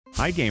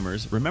Hi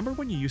gamers, remember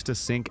when you used to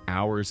sink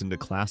hours into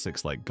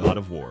classics like God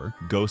of War,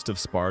 Ghost of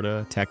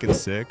Sparta, Tekken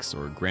 6,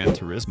 or Gran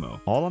Turismo,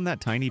 all on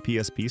that tiny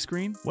PSP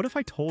screen? What if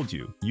I told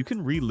you you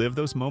can relive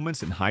those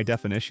moments in high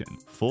definition,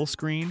 full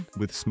screen,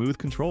 with smooth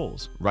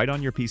controls, right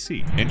on your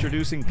PC?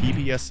 Introducing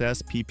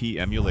PPSSPP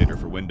Emulator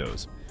for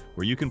Windows,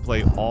 where you can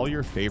play all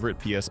your favorite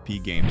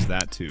PSP games,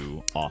 that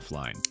too,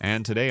 offline.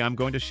 And today I'm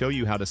going to show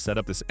you how to set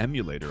up this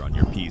emulator on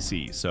your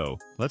PC, so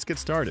let's get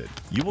started.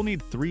 You will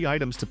need 3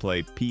 items to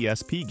play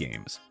PSP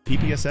games: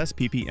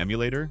 PPSSPP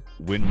Emulator,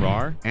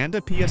 WinRAR, and a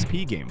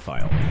PSP game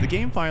file. The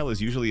game file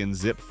is usually in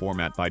zip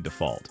format by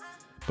default,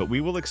 but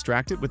we will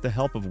extract it with the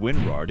help of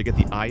WinRAR to get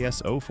the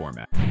ISO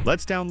format.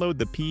 Let's download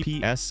the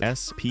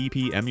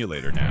PPSSPP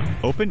emulator now.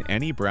 Open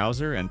any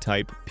browser and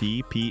type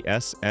ppsspp.org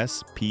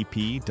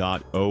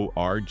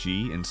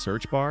in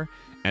search bar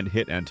and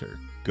hit enter.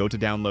 Go to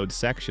download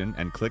section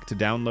and click to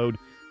download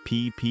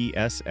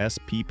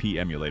PPSSPP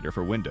emulator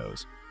for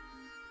Windows.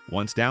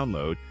 Once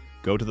download,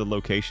 go to the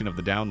location of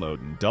the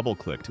download and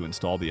double-click to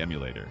install the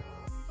emulator.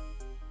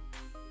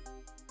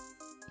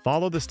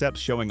 Follow the steps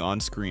showing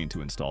on screen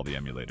to install the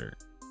emulator.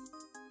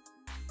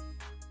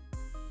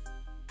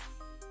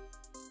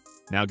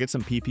 Now get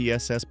some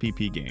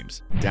PPSSPP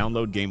games.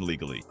 Download game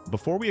legally.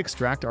 Before we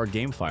extract our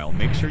game file,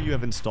 make sure you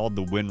have installed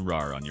the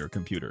WinRAR on your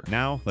computer.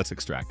 Now let's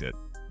extract it.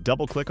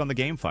 Double-click on the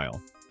game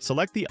file.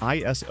 Select the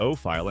ISO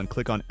file and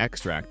click on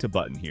Extract to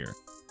button here.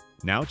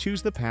 Now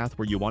choose the path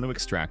where you want to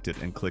extract it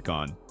and click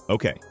on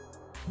OK.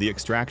 The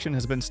extraction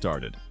has been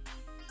started.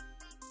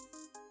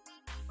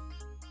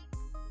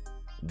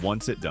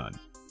 Once it's done,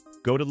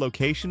 go to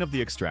location of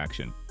the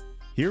extraction.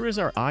 Here is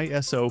our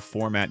ISO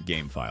format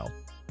game file.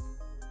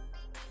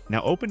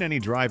 Now open any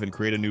drive and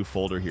create a new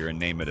folder here and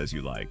name it as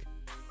you like.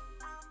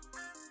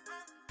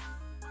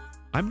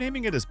 I'm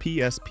naming it as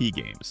PSP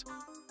Games.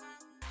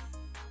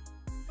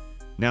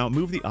 Now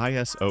move the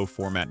ISO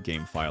format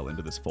game file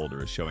into this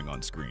folder as showing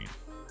on screen.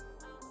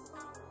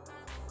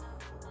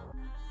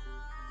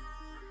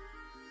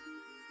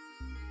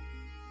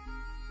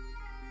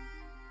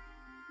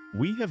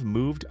 We have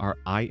moved our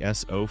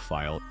ISO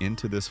file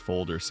into this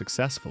folder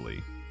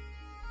successfully.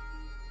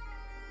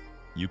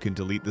 You can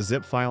delete the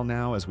zip file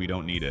now as we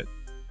don't need it.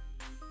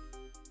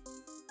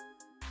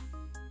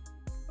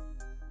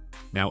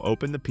 Now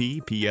open the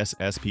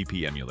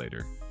PPSSPP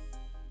emulator.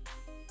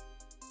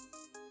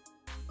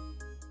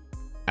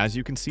 As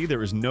you can see,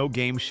 there is no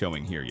game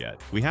showing here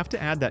yet. We have to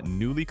add that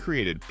newly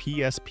created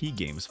PSP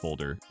Games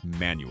folder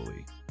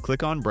manually.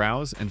 Click on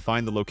Browse and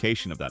find the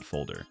location of that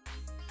folder.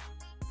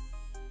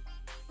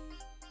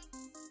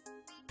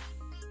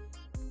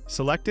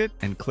 Select it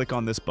and click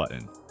on this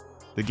button.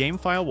 The game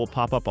file will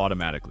pop up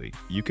automatically.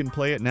 You can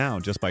play it now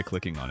just by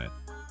clicking on it.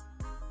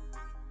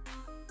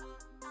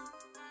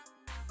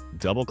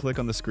 Double-click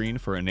on the screen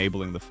for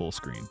enabling the full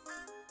screen.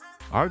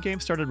 Our game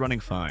started running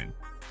fine.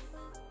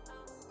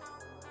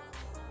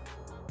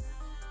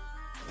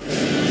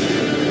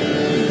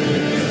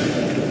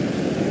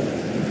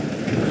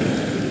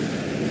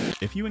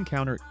 If you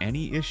encounter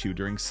any issue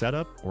during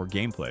setup or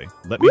gameplay,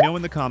 let me know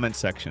in the comments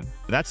section.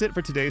 That's it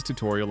for today's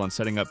tutorial on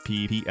setting up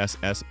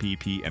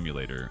PPSSPP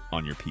emulator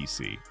on your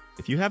PC.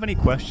 If you have any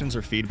questions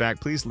or feedback,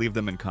 please leave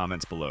them in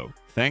comments below.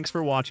 Thanks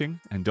for watching,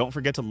 and don't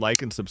forget to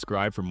like and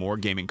subscribe for more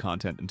gaming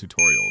content and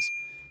tutorials.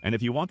 And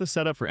if you want the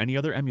setup for any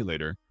other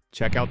emulator,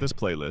 check out this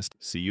playlist.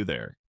 See you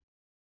there.